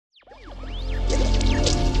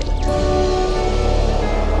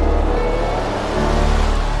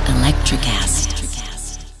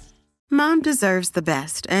Mom deserves the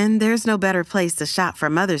best, and there's no better place to shop for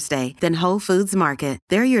Mother's Day than Whole Foods Market.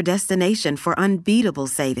 They're your destination for unbeatable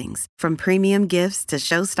savings, from premium gifts to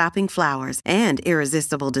show-stopping flowers and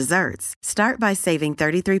irresistible desserts. Start by saving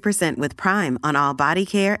 33% with Prime on all body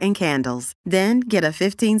care and candles. Then get a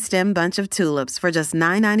 15-stem bunch of tulips for just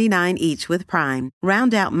 $9.99 each with Prime.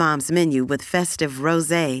 Round out Mom's menu with festive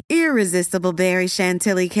rosé, irresistible berry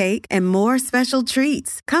chantilly cake, and more special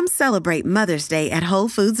treats. Come celebrate Mother's Day at Whole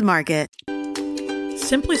Foods Market.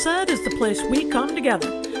 Simply Said is the place we come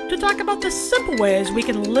together to talk about the simple ways we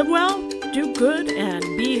can live well, do good, and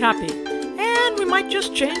be happy. And we might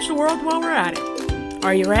just change the world while we're at it.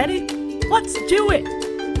 Are you ready? Let's do it!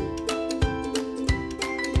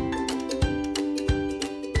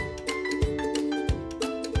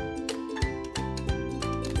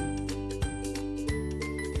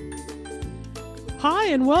 Hi,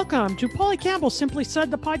 and welcome to Polly Campbell Simply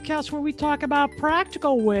Said, the podcast where we talk about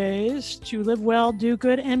practical ways to live well, do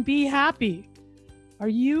good, and be happy. Are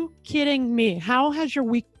you kidding me? How has your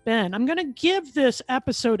week been? I'm going to give this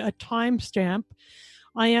episode a timestamp.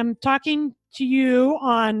 I am talking to you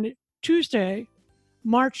on Tuesday,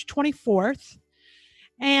 March 24th,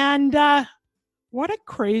 and what a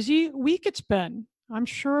crazy week it's been. I'm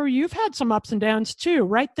sure you've had some ups and downs too,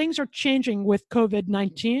 right? Things are changing with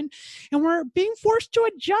COVID-19 and we're being forced to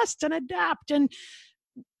adjust and adapt. And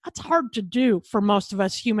that's hard to do for most of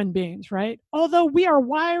us human beings, right? Although we are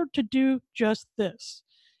wired to do just this.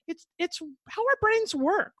 It's how our brains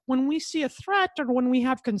work. When we see a threat or when we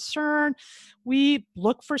have concern, we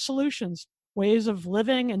look for solutions, ways of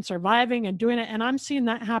living and surviving and doing it. And I'm seeing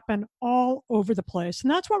that happen all over the place.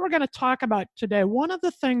 And that's what we're going to talk about today. One of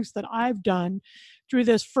the things that I've done through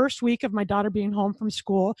this first week of my daughter being home from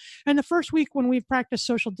school, and the first week when we've practiced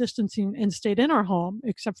social distancing and stayed in our home,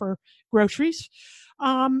 except for groceries,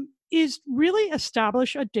 is really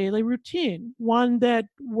establish a daily routine, one that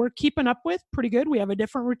we're keeping up with pretty good. We have a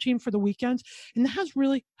different routine for the weekends, and that has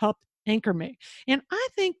really helped anchor me. And I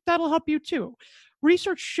think that'll help you too.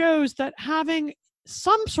 Research shows that having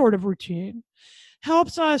some sort of routine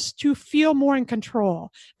helps us to feel more in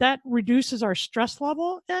control. That reduces our stress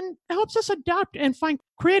level and helps us adapt and find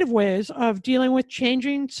creative ways of dealing with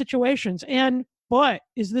changing situations. And boy,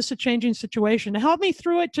 is this a changing situation. To help me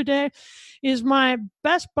through it today is my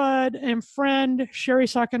best bud and friend, Sherry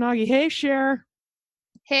Sakanagi. Hey, Cher.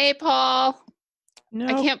 Hey, Paul. No.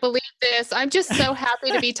 I can't believe this. I'm just so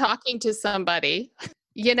happy to be talking to somebody.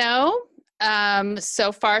 You know,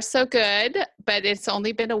 so far so good, but it's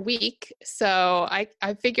only been a week. So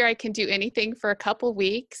I figure I can do anything for a couple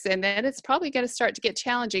weeks, and then it's probably going to start to get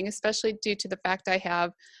challenging, especially due to the fact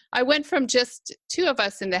I went from just 2 of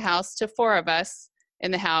us in the house to 4 of us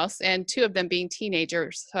in the house, and 2 of them being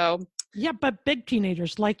teenagers. So yeah, but big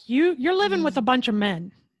teenagers like you're living with a bunch of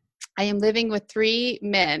men. I am living with 3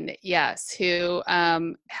 men, yes, who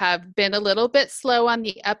have been a little bit slow on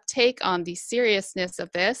the uptake on the seriousness of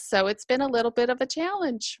this. So it's been a little bit of a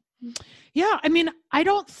challenge. Yeah, I mean, I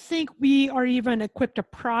don't think we are even equipped to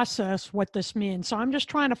process what this means. So I'm just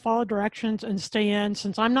trying to follow directions and stay in.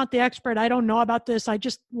 Since I'm not the expert, I don't know about this. I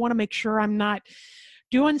just want to make sure I'm not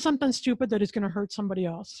doing something stupid that is going to hurt somebody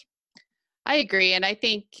else. I agree. And I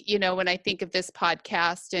think, you know, when I think of this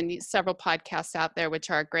podcast and several podcasts out there, which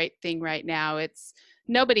are a great thing right now, it's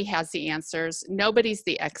nobody has the answers. Nobody's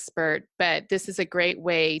the expert, but this is a great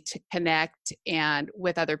way to connect and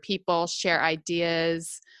with other people, share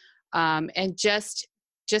ideas, and just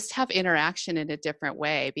have interaction in a different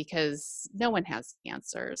way because no one has the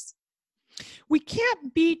answers. We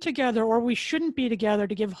can't be together, or we shouldn't be together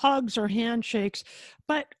to give hugs or handshakes,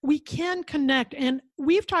 but we can connect. And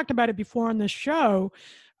we've talked about it before on this show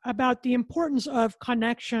about the importance of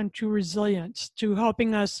connection to resilience, to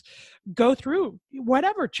helping us go through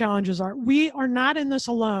whatever challenges are. We are not in this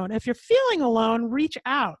alone. If you're feeling alone, reach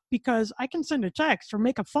out, because I can send a text or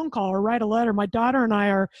make a phone call or write a letter. My daughter and I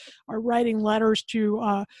are writing letters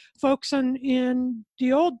to folks in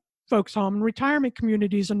the old folks home and retirement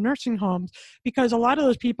communities and nursing homes, because a lot of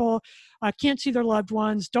those people can't see their loved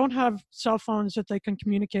ones, don't have cell phones that they can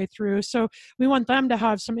communicate through. So we want them to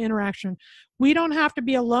have some interaction. We don't have to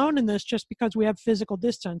be alone in this just because we have physical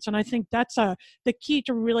distance. And I think that's the key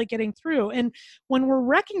to really getting through. And when we're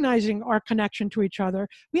recognizing our connection to each other,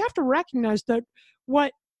 we have to recognize that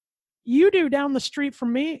what you do down the street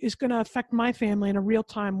from me is going to affect my family in a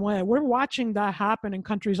real-time way. We're watching that happen in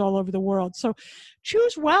countries all over the world. So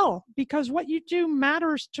choose well, because what you do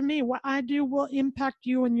matters to me. What I do will impact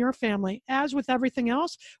you and your family. As with everything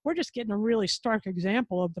else, we're just getting a really stark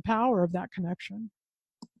example of the power of that connection.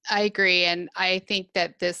 I agree. And I think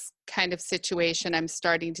that this kind of situation I'm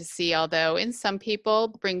starting to see, although in some people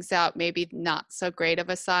brings out maybe not so great of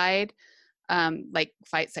a side, like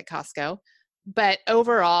fights at Costco. But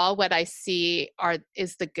overall, what I see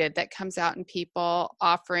is the good that comes out in people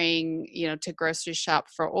offering, to grocery shop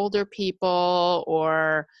for older people,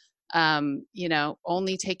 or,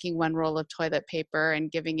 only taking one roll of toilet paper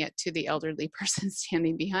and giving it to the elderly person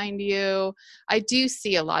standing behind you. I do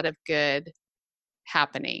see a lot of good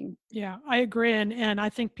happening. Yeah, I agree. And I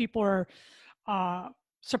think people are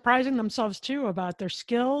surprising themselves too about their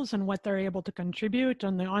skills and what they're able to contribute,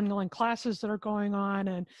 and the ongoing classes that are going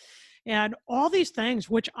on, and all these things,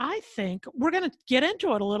 which I think we're going to get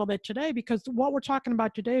into it a little bit today, because what we're talking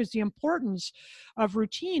about today is the importance of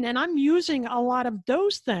routine. And I'm using a lot of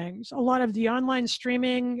those things, a lot of the online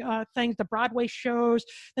streaming things, the Broadway shows,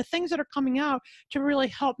 the things that are coming out to really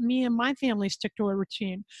help me and my family stick to a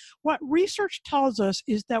routine. What research tells us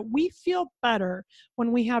is that we feel better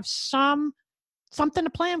when we have something to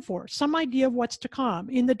plan for, some idea of what's to come.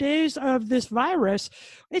 In the days of this virus,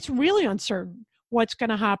 it's really uncertain what's going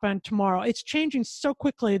to happen tomorrow. It's changing so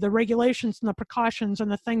quickly, the regulations and the precautions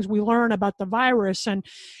and the things we learn about the virus, and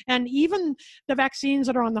even the vaccines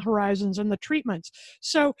that are on the horizons and the treatments.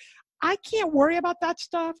 So I can't worry about that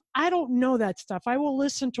stuff. I don't know that stuff. I will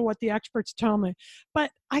listen to what the experts tell me,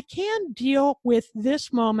 but I can deal with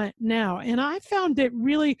this moment now. And I found that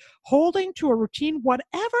really holding to a routine,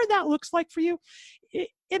 whatever that looks like for you,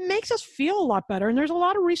 it makes us feel a lot better. And there's a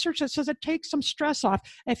lot of research that says it takes some stress off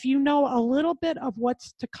if you know a little bit of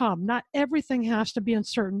what's to come. Not everything has to be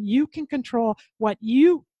uncertain. You can control what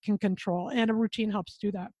you can control, and a routine helps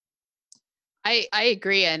do that. I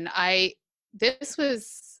agree. And I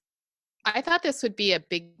thought this would be a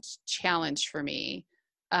big challenge for me.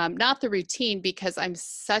 Not the routine, because I'm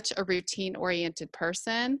such a routine-oriented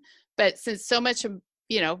person, but since so much of,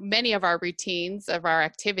 many of our routines, of our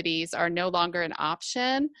activities are no longer an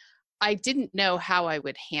option, I didn't know how I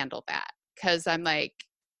would handle that, because I'm like,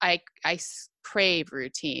 I crave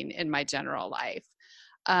routine in my general life.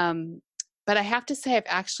 But I have to say, I've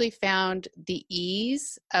actually found the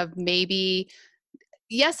ease of maybe,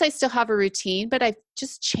 yes, I still have a routine, but I've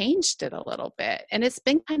just changed it a little bit. And it's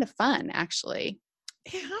been kind of fun, actually.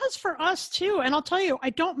 It has for us too. And I'll tell you, I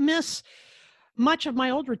don't miss much of my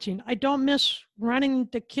old routine. I don't miss running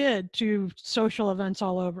the kid to social events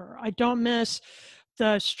all over. I don't miss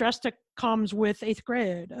the stress that comes with 8th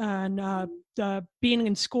grade and the being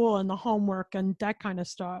in school and the homework and that kind of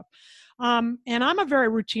stuff. And I'm a very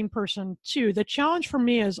routine person too. The challenge for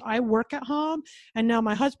me is I work at home, and now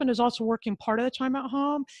my husband is also working part of the time at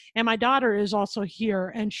home, and my daughter is also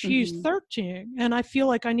here, and she's 13, and I feel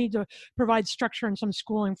like I need to provide structure and some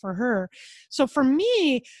schooling for her. So for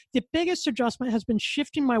me, the biggest adjustment has been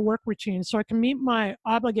shifting my work routine so I can meet my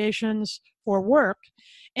obligations for work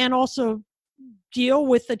and also deal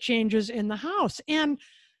with the changes in the house. And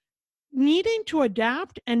needing to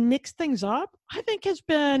adapt and mix things up, I think has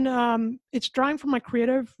been, it's drawing from my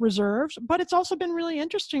creative reserves, but it's also been really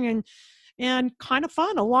interesting and kind of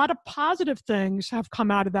fun. A lot of positive things have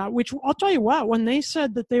come out of that, which I'll tell you what, when they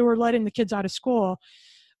said that they were letting the kids out of school,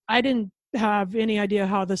 I didn't have any idea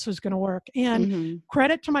how this was going to work. And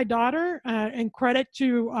credit to my daughter and credit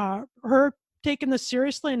to her taking this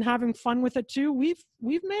seriously and having fun with it too. We've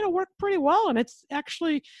made it work pretty well, and it's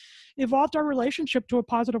actually evolved our relationship to a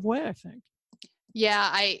positive way, I think. Yeah,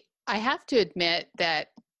 I have to admit that,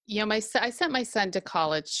 I sent my son to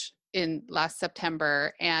college in last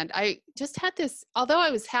September, and I just had this, although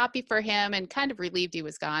I was happy for him and kind of relieved he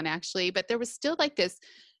was gone actually, but there was still like this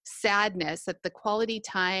sadness that the quality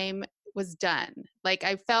time was done. Like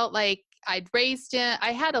I felt like I'd raised him.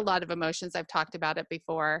 I had a lot of emotions. I've talked about it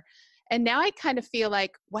before. And now I kind of feel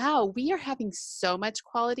like, wow, we are having so much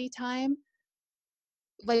quality time.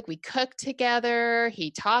 Like we cook together,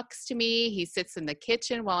 he talks to me, he sits in the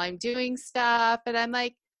kitchen while I'm doing stuff. And I'm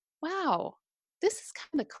like, wow, this is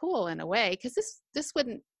kind of cool in a way, because this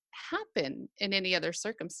wouldn't happen in any other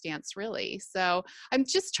circumstance really. So I'm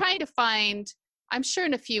just trying to find, I'm sure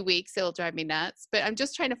in a few weeks it'll drive me nuts, but I'm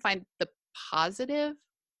just trying to find the positive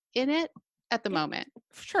in it at the moment.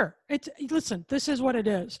 Sure. Listen, this is what it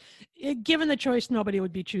is. Given the choice, nobody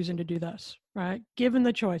would be choosing to do this, right? Given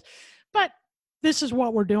the choice. But this is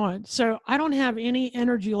what we're doing. So I don't have any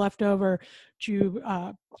energy left over to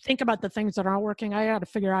think about the things that aren't working. I got to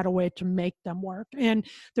figure out a way to make them work. And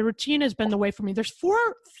the routine has been the way for me. There's 4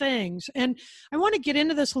 things. And I want to get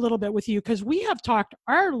into this a little bit with you because we have talked,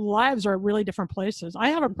 our lives are at really different places. I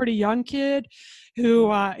have a pretty young kid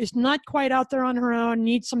who is not quite out there on her own,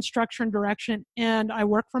 needs some structure and direction. And I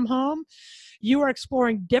work from home. You are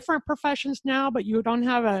exploring different professions now, but you don't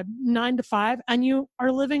have a 9 to 5, and you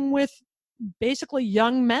are living with basically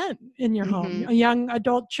young men in your home, young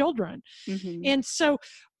adult children. And so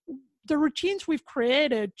the routines we've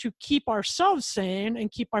created to keep ourselves sane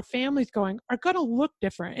and keep our families going are going to look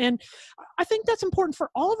different. And I think that's important for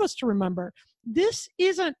all of us to remember. This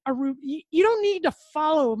isn't you don't need to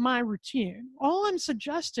follow my routine. All I'm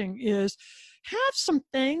suggesting is have some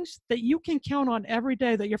things that you can count on every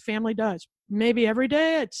day that your family does. Maybe every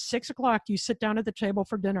day at 6 o'clock, you sit down at the table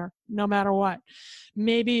for dinner, no matter what.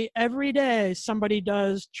 Maybe every day somebody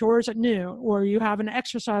does chores at noon, or you have an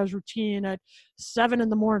exercise routine at 7 in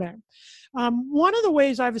the morning. One of the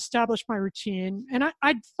ways I've established my routine, and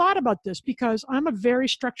I thought about this because I'm a very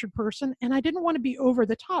structured person, and I didn't want to be over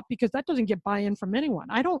the top because that doesn't get buy-in from anyone.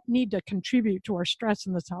 I don't need to contribute to our stress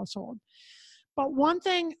in this household. But one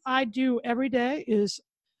thing I do every day is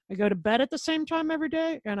I go to bed at the same time every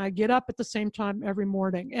day, and I get up at the same time every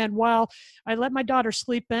morning. And while I let my daughter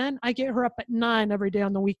sleep in, I get her up at 9 every day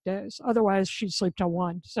on the weekdays. Otherwise, she'd sleep till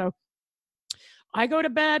 1. So I go to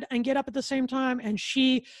bed and get up at the same time, and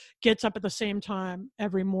she gets up at the same time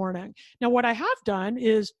every morning. Now, what I have done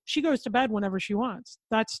is she goes to bed whenever she wants.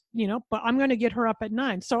 That's, but I'm going to get her up at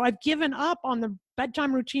 9. So I've given up on the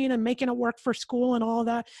bedtime routine and making it work for school and all of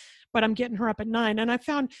that, but I'm getting her up at 9. And I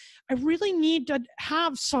found I really need to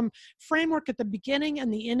have some framework at the beginning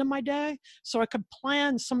and the end of my day so I could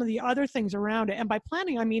plan some of the other things around it. And by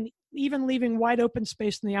planning, I mean even leaving wide open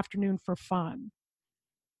space in the afternoon for fun.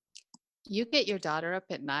 You get your daughter up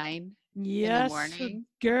at 9 yes, in the morning?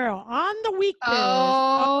 Girl, on the weekdays.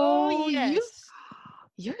 Oh, yes.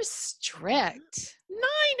 You're strict. 9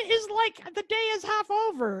 is like the day is half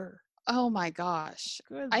over. Oh my gosh.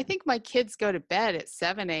 Good. I think my kids go to bed at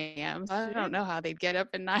 7 a.m. So I don't know how they'd get up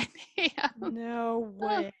at 9 a.m. No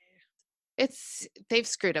way. They've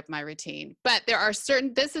screwed up my routine. But there are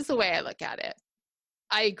this is the way I look at it.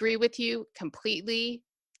 I agree with you completely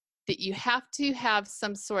that you have to have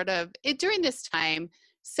some sort of, during this time,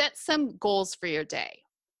 set some goals for your day.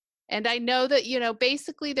 And I know that,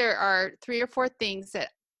 basically there are 3 or 4 things that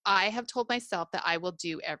I have told myself that I will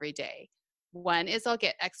do every day. One is I'll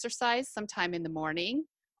get exercise sometime in the morning.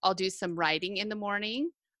 I'll do some writing in the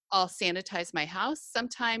morning. I'll sanitize my house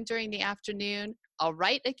sometime during the afternoon. I'll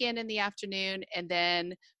write again in the afternoon. And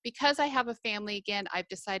then because I have a family again, I've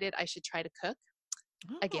decided I should try to cook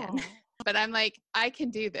again. But I'm like, I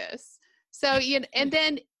can do this. So, and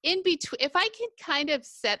then in between, if I can kind of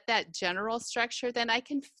set that general structure, then I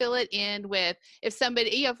can fill it in with, if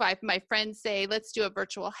somebody, if my friends say, let's do a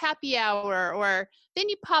virtual happy hour, or then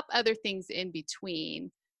you pop other things in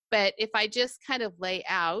between. But if I just kind of lay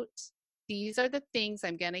out, these are the things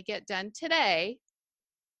I'm going to get done today,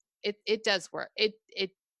 it does work. It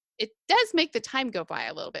does make the time go by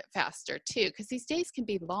a little bit faster too, because these days can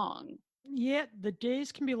be long. Yeah, the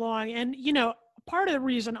days can be long. And, part of the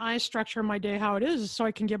reason I structure my day how it is so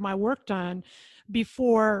I can get my work done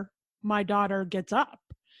before my daughter gets up,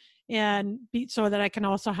 and so that I can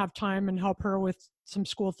also have time and help her with some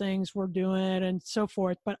school things we're doing and so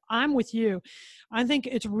forth. But I'm with you. I think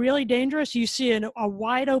it's really dangerous. You see a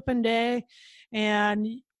wide open day, and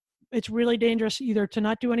it's really dangerous either to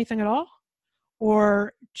not do anything at all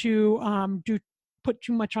or to put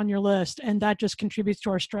too much on your list, and that just contributes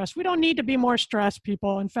to our stress. We don't need to be more stressed,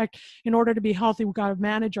 people. In fact, in order to be healthy, we've got to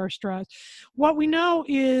manage our stress. What we know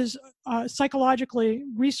is psychologically,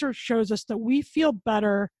 research shows us that we feel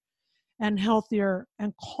better and healthier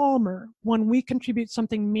and calmer when we contribute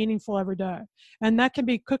something meaningful every day. And that can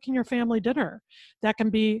be cooking your family dinner. That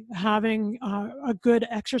can be having a good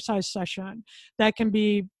exercise session. That can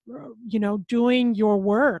be, doing your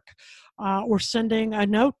work or sending a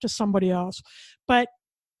note to somebody else. But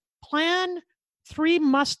plan 3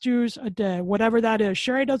 must-dos a day, whatever that is.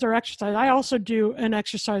 Sherry does her exercise. I also do an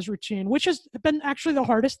exercise routine, which has been actually the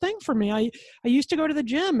hardest thing for me. I used to go to the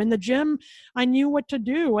gym. In the gym, I knew what to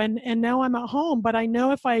do, and now I'm at home. But I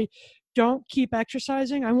know if I don't keep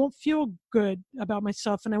exercising, I won't feel good about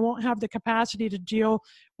myself, and I won't have the capacity to deal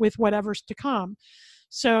with whatever's to come.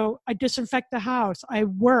 So I disinfect the house. I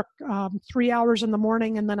work 3 hours in the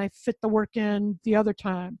morning, and then I fit the work in the other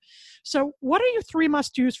time. So what are your 3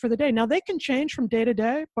 must-dos for the day? Now, they can change from day to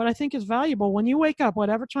day, but I think it's valuable when you wake up,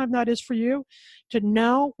 whatever time that is for you, to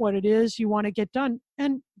know what it is you want to get done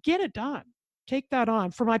and get it done. Take that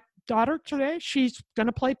on. For my daughter today, she's going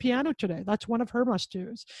to play piano today. That's one of her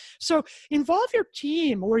must-dos. So involve your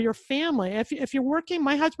team or your family. If you're working,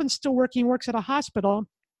 my husband's still working, works at a hospital.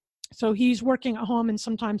 So he's working at home and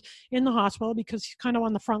sometimes in the hospital because he's kind of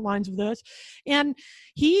on the front lines of this. And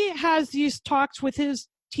he has these talks with his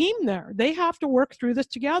team there. They have to work through this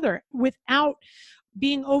together without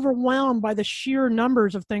being overwhelmed by the sheer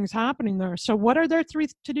numbers of things happening there. So what are their 3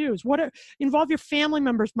 to-dos? Involve your family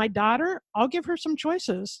members. My daughter, I'll give her some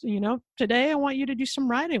choices. Today I want you to do some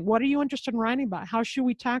writing. What are you interested in writing about? How should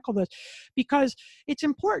we tackle this? Because it's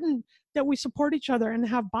important that we support each other and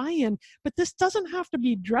have buy-in, but this doesn't have to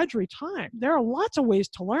be drudgery time. There are lots of ways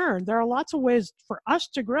to learn. There are lots of ways for us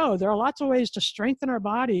to grow. There are lots of ways to strengthen our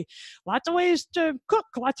body, lots of ways to cook,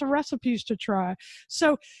 lots of recipes to try.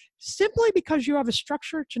 So simply because you have a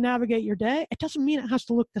structure to navigate your day, it doesn't mean it has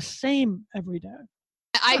to look the same every day.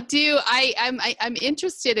 I do. I'm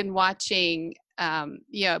interested in watching, having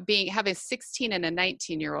a 16 and a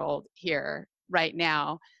 19-year-old here right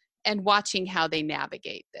now and watching how they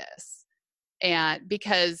navigate this. And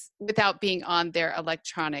because without being on their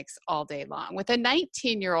electronics all day long. With a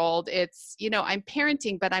 19-year-old, it's, I'm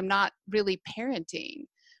parenting, but I'm not really parenting.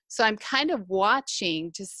 So I'm kind of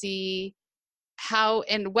watching to see how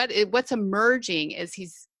and what's emerging is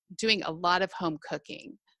he's doing a lot of home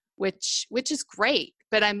cooking, which is great.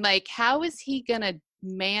 But I'm like, how is he going to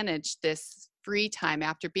manage this free time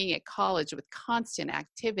after being at college with constant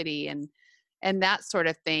activity and that sort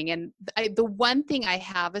of thing? And the one thing I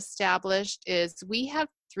have established is we have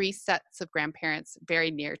 3 sets of grandparents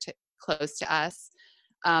very close to us,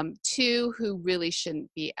 2 who really shouldn't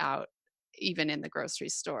be out even in the grocery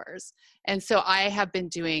stores. And so I have been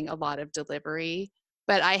doing a lot of delivery,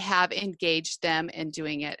 but I have engaged them in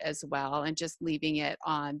doing it as well and just leaving it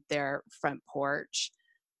on their front porch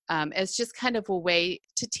as just kind of a way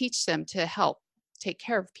to teach them to help take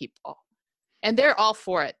care of people. And they're all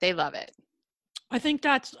for it. They love it. I think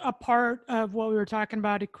that's a part of what we were talking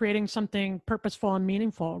about, creating something purposeful and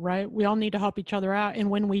meaningful, right? We all need to help each other out. And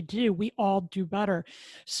when we do, we all do better.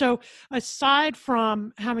 So aside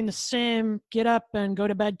from having the same get up and go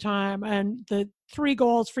to bed time and the 3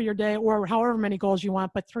 goals for your day, or however many goals you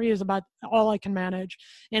want, but 3 is about all I can manage,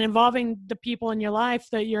 and involving the people in your life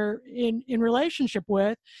that you're in relationship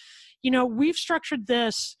with, we've structured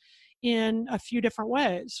this in a few different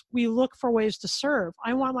ways. We look for ways to serve.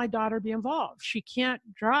 I want my daughter to be involved. She can't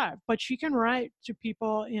drive, but she can write to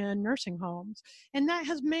people in nursing homes. And that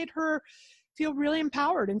has made her feel really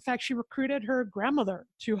empowered. In fact, she recruited her grandmother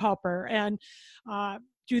to help her and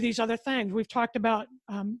do these other things. We've talked about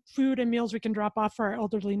food and meals we can drop off for our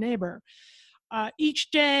elderly neighbor. Each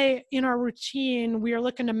day in our routine, we are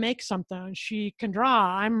looking to make something. She can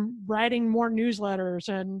draw. I'm writing more newsletters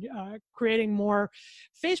and creating more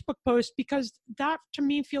Facebook posts because that to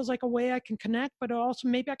me feels like a way I can connect, but also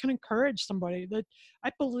maybe I can encourage somebody that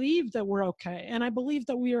I believe that we're okay. And I believe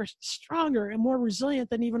that we are stronger and more resilient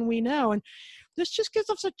than even we know. And this just gives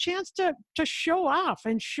us a chance to show off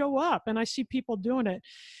and show up. And I see people doing it.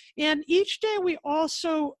 And each day we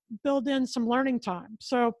also build in some learning time.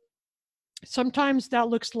 So sometimes that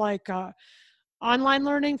looks like online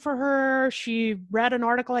learning for her. She read an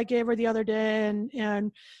article I gave her the other day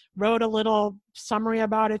and wrote a little summary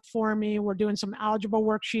about it for me. We're doing some algebra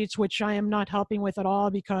worksheets, which I am not helping with at all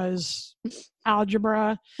because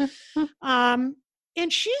algebra. And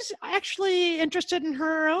she's actually interested in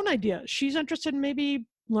her own ideas. She's interested in maybe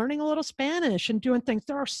learning a little Spanish and doing things.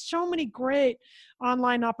 There are so many great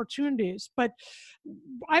online opportunities, but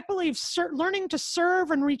I believe learning to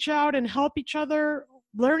serve and reach out and help each other,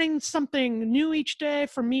 learning something new each day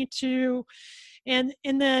for me too. And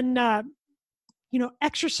then,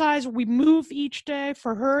 exercise, we move each day.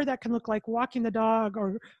 For her, that can look like walking the dog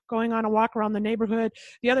or going on a walk around the neighborhood.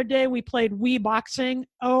 The other day we played Wii boxing.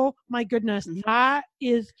 Oh my goodness.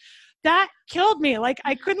 That killed me. Like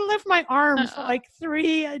I couldn't lift my arms for like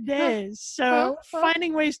 3 days. So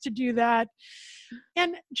finding ways to do that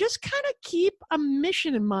and just kind of keep a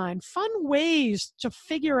mission in mind, fun ways to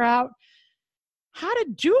figure out how to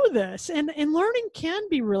do this. And learning can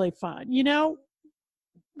be really fun.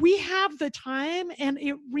 We have the time, and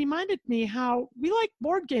it reminded me how we like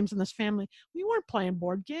board games in this family. We weren't playing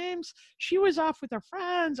board games. She was off with her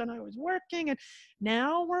friends and I was working, and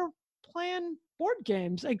now we're playing board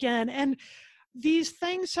games again. And these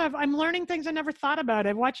things I'm learning things I never thought about.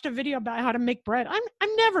 I watched a video about how to make bread.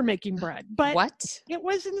 I'm never making bread, but What? it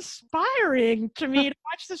was inspiring to me to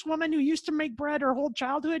watch this woman who used to make bread her whole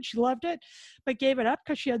childhood. She loved it, but gave it up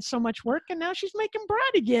because she had so much work, and now she's making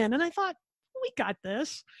bread again. And I thought, we got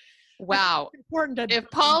this. Wow. Important to, if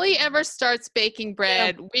Polly ever starts baking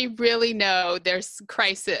bread, we really know there's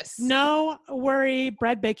crisis. No worry,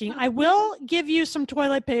 bread baking. I will give you some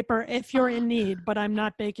toilet paper if you're in need, but I'm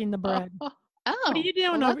not baking the bread. Oh, what are you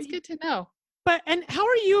doing? Well, that's good to know. But, and how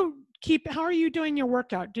are you doing your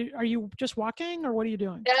workout? Are you just walking, or what are you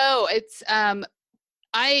doing? No, it's,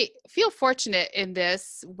 I feel fortunate in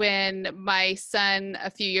this. When my son a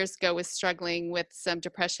few years ago was struggling with some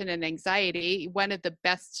depression and anxiety, one of the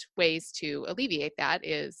best ways to alleviate that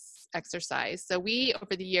is exercise. So we,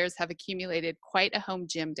 over the years, have accumulated quite a home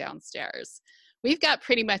gym downstairs. We've got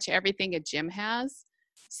pretty much everything a gym has.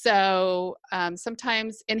 So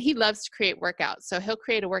sometimes, and he loves to create workouts. So he'll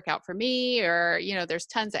create a workout for me, or, you know, there's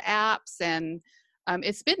tons of apps, and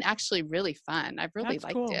it's been actually really fun. I've really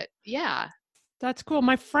liked it. Yeah. That's cool.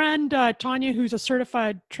 My friend, Tanya, who's a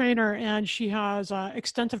certified trainer, and she has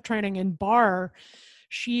extensive training in bar.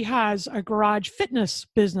 She has a garage fitness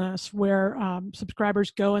business where subscribers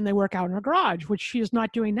go and they work out in her garage, which she is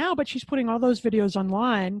not doing now, but she's putting all those videos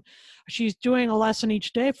online. She's doing a lesson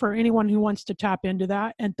each day for anyone who wants to tap into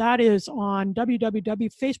that. And that is on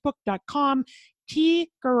www.facebook.com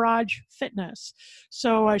Garage Fitness.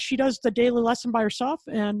 So she does the daily lesson by herself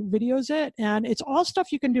and videos it, and it's all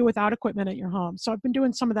stuff you can do without equipment at your home. So I've been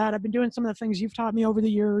doing some of that. I've been doing some of the things you've taught me over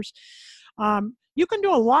the years. You can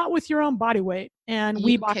do a lot with your own body weight, and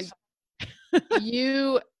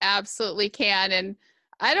you absolutely can. And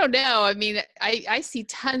I don't know. I mean, I see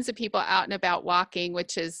tons of people out and about walking,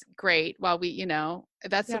 which is great. While we, you know,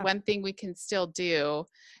 that's the one thing we can still do.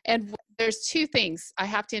 And there's two things. I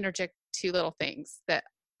have to interject two little things that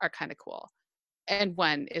are kind of cool. And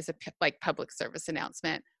one is a public service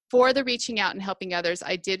announcement for the reaching out and helping others.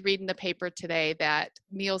 I did read in the paper today that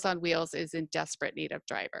Meals on Wheels is in desperate need of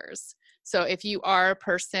drivers. So if you are a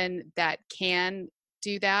person that can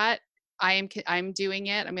do that, I'm doing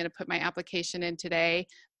it. I'm going to put my application in today.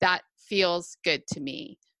 That feels good to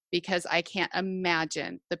me, because I can't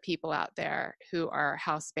imagine the people out there who are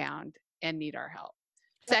housebound and need our help.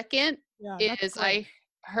 Second is I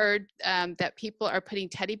heard that people are putting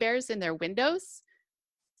teddy bears in their windows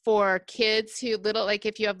for kids who like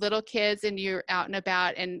if you have little kids and you're out and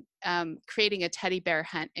about, and creating a teddy bear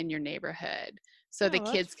hunt in your neighborhood. So the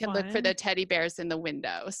kids can look for the teddy bears in the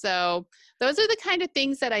window. So those are the kind of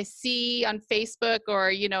things that I see on Facebook,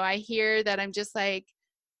 or, you know, I hear that I'm just like,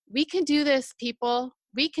 we can do this, people.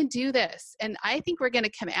 We can do this. And I think we're going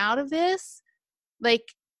to come out of this like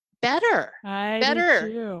better. Better.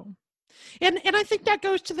 Do too. And I think that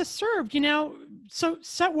goes to the served, you know, so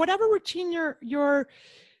whatever routine you're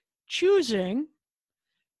choosing,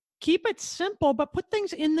 keep it simple, but put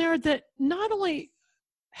things in there that not only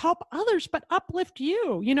help others, but uplift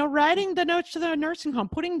you. You know, writing the notes to the nursing home,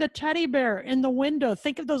 putting the teddy bear in the window.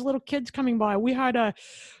 Think of those little kids coming by. We had a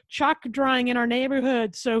chalk drawing in our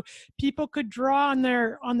neighborhood, so people could draw on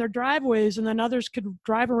their driveways, and then others could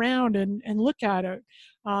drive around and look at it.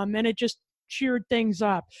 And it just cheered things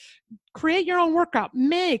up. Create your own workout.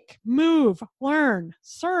 Make, move, learn,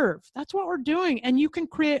 serve. That's what we're doing. And you can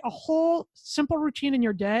create a whole simple routine in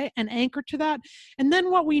your day and anchor to that. And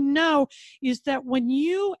then what we know is that when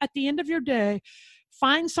you, at the end of your day,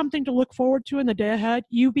 find something to look forward to in the day ahead,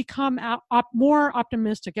 you become more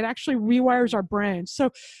optimistic. It actually rewires our brains. So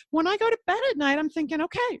when I go to bed at night, I'm thinking,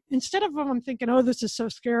 okay, instead of I'm thinking, oh, this is so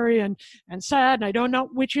scary and sad, and I don't know,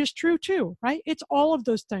 which is true too, right? It's all of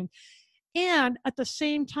those things. And at the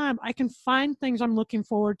same time, I can find things I'm looking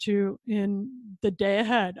forward to in the day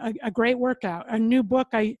ahead. A great workout, a new book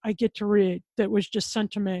I get to read that was just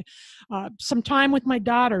sent to me, some time with my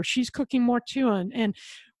daughter. She's cooking more too. And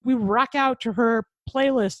we rock out to her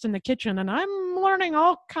playlist in the kitchen, and I'm learning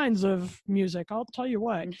all kinds of music. I'll tell you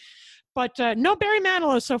what. But no Barry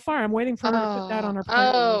Manilow so far. I'm waiting for her to put that on her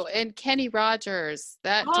playlist. Oh, and Kenny Rogers.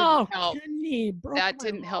 That didn't help. That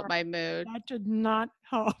didn't help my mood. That did not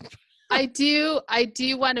help. I do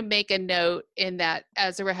want to make a note in that,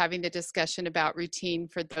 as we're having the discussion about routine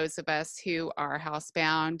for those of us who are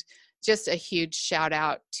housebound, just a huge shout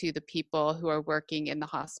out to the people who are working in the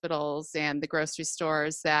hospitals and the grocery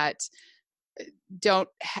stores that don't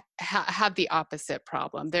have the opposite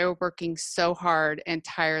problem. They're working so hard and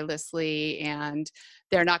tirelessly, and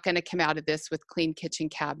they're not going to come out of this with clean kitchen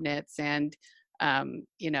cabinets and,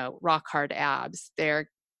 rock hard abs.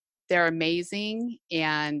 They're amazing.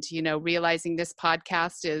 And, realizing this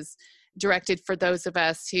podcast is directed for those of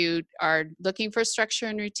us who are looking for structure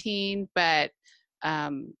and routine, but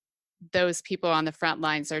those people on the front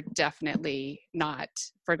lines are definitely not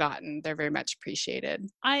forgotten. They're very much appreciated.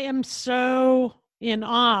 I am so in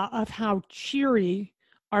awe of how cheery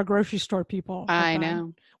our grocery store people have I been.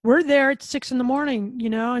 know. We're there at 6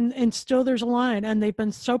 a.m, and still there's a line, and they've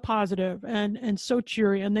been so positive and so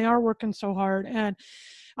cheery, and they are working so hard. And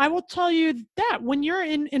I will tell you that when you're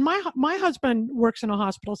in my husband works in a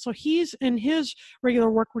hospital, so he's in his regular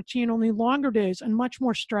work routine, only longer days and much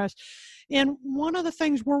more stress. And one of the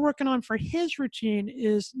things we're working on for his routine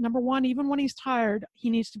is, number one, even when he's tired, he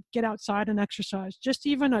needs to get outside and exercise, just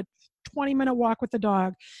even a 20-minute walk with the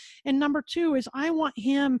dog. And number two is I want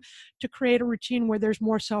him to create a routine where there's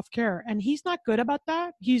more self-care. And he's not good about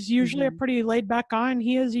that. He's usually a pretty laid back guy, and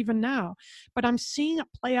he is even now. But I'm seeing it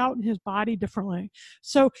play out in his body differently.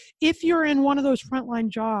 So if you're in one of those frontline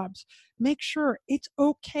jobs, make sure it's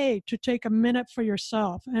okay to take a minute for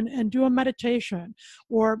yourself and do a meditation,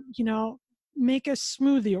 or, make a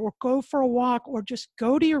smoothie, or go for a walk, or just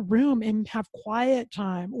go to your room and have quiet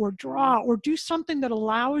time, or draw, or do something that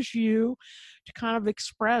allows you to kind of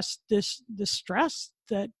express this stress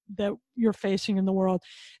that you're facing in the world.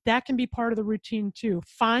 That can be part of the routine too.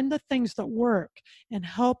 Find the things that work and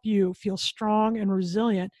help you feel strong and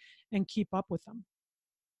resilient and keep up with them.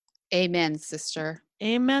 Amen, sister.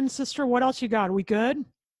 Amen, sister. What else you got? Are we good?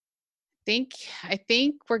 I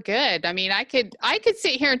think we're good. I mean, I could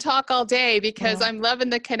sit here and talk all day because I'm loving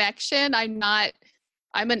the connection. I'm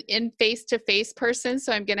an in face-to-face person,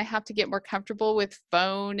 so I'm going to have to get more comfortable with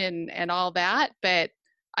phone and all that, but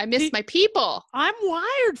I miss my people. I'm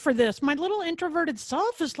wired for this. My little introverted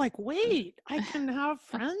self is like, wait, I can have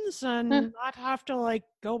friends and not have to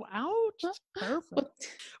go out. It's perfect.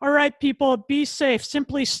 All right, people, be safe.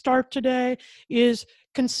 Simply Start today is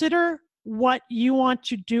consider what you want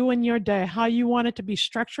to do in your day, how you want it to be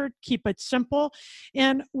structured, keep it simple.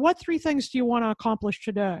 And what 3 things do you want to accomplish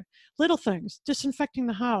today? Little things. Disinfecting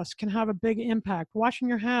the house can have a big impact. Washing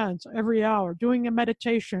your hands every hour, doing a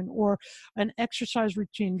meditation or an exercise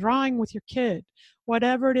routine, drawing with your kid,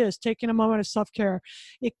 whatever it is, taking a moment of self-care.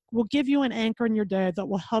 It will give you an anchor in your day that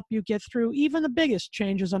will help you get through even the biggest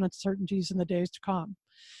changes and uncertainties in the days to come.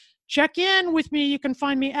 Check in with me. You can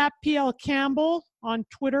find me at PL Campbell on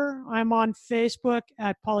Twitter. I'm on Facebook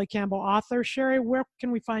at Polly Campbell Author. Sherry, where can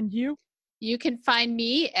we find you? You can find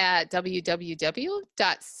me at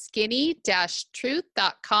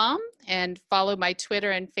www.skinny-truth.com and follow my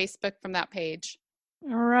Twitter and Facebook from that page.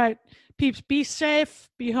 All right. Peeps, be safe,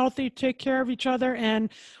 be healthy, take care of each other, and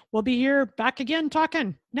we'll be here back again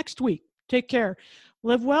talking next week. Take care.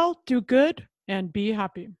 Live well, do good, and be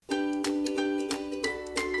happy.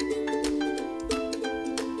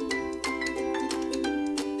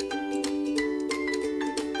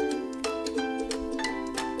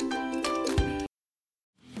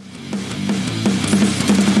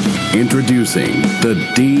 Introducing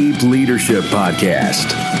the Deep Leadership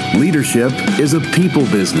Podcast. Leadership is a people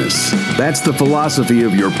business. That's the philosophy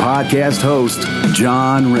of your podcast host,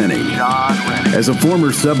 John Rennie. As a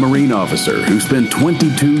former submarine officer who spent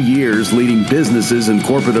 22 years leading businesses in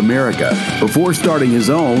corporate America before starting his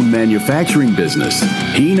own manufacturing business,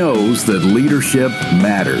 he knows that leadership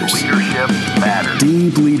matters.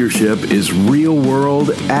 Deep Leadership is real-world,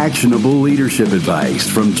 actionable leadership advice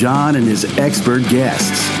from John and his expert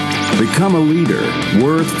guests. Become a leader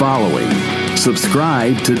worth following.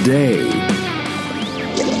 Subscribe today.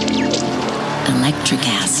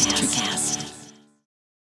 Electricast.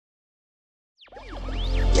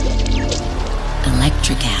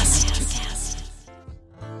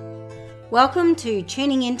 Welcome to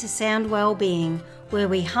Tuning Into Sound Wellbeing, where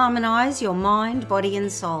we harmonise your mind, body and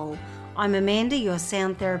soul. I'm Amanda, your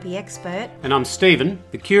sound therapy expert. And I'm Stephen,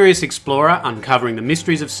 the curious explorer uncovering the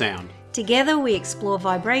mysteries of sound. Together we explore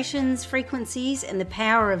vibrations, frequencies and the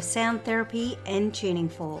power of sound therapy and tuning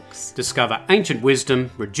forks. Discover ancient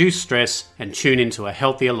wisdom, reduce stress and tune into a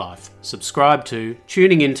healthier life. Subscribe to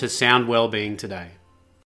Tuning Into Sound Wellbeing today.